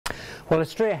Well,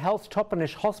 Astria Health's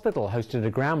Toppenish Hospital hosted a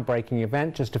groundbreaking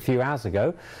event just a few hours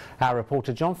ago. Our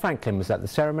reporter John Franklin was at the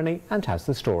ceremony and has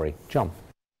the story. John.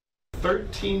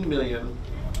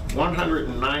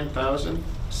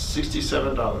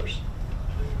 $13,109,067.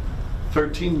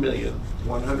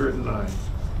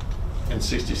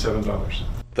 $13,109,067.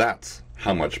 That's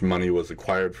how much money was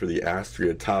acquired for the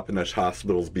Astria Toppenish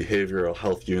Hospital's behavioral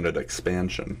health unit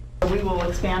expansion. We will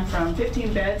expand from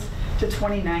 15 beds to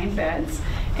 29 beds,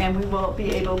 and we will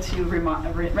be able to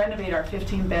renovate our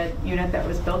 15-bed unit that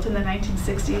was built in the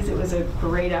 1960s. It was a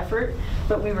great effort,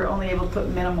 but we were only able to put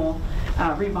minimal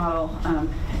remodel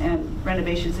and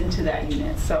renovations into that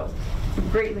unit, so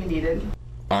greatly needed.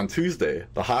 On Tuesday,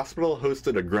 the hospital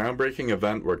hosted a groundbreaking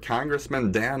event where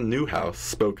Congressman Dan Newhouse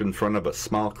spoke in front of a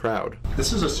small crowd.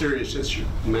 This is a serious issue,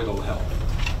 mental health,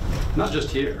 not just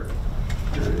here,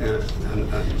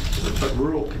 but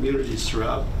rural communities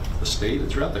throughout the state and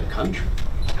throughout the country.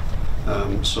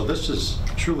 So this is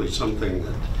truly something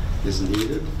that is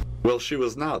needed. Well, she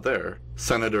was not there.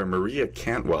 Senator Maria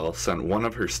Cantwell sent one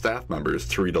of her staff members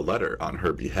to read a letter on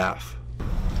her behalf.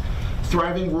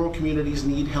 Thriving rural communities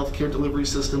need healthcare delivery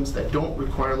systems that don't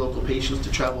require local patients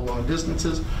to travel long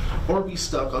distances or be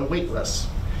stuck on wait lists.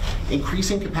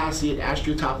 Increasing capacity at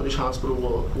Astria Toppenish Hospital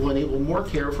will enable more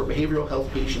care for behavioral health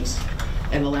patients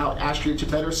and allow Astria to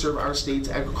better serve our state's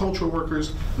agricultural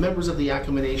workers, members of the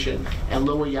Yakima Nation, and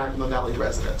lower Yakima Valley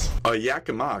residents. A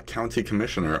Yakima County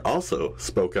Commissioner also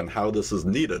spoke on how this is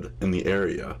needed in the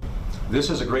area. This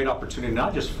is a great opportunity,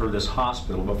 not just for this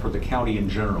hospital, but for the county in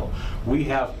general. We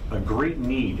have a great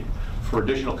need for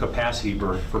additional capacity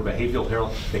for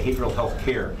behavioral health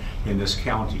care in this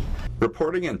county.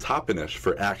 Reporting in Toppenish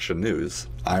for Action News,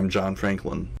 I'm John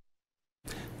Franklin.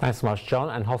 Thanks so much, John.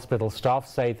 And hospital staff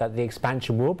say that the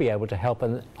expansion will be able to help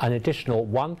an additional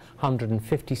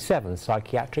 157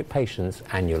 psychiatric patients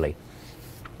annually.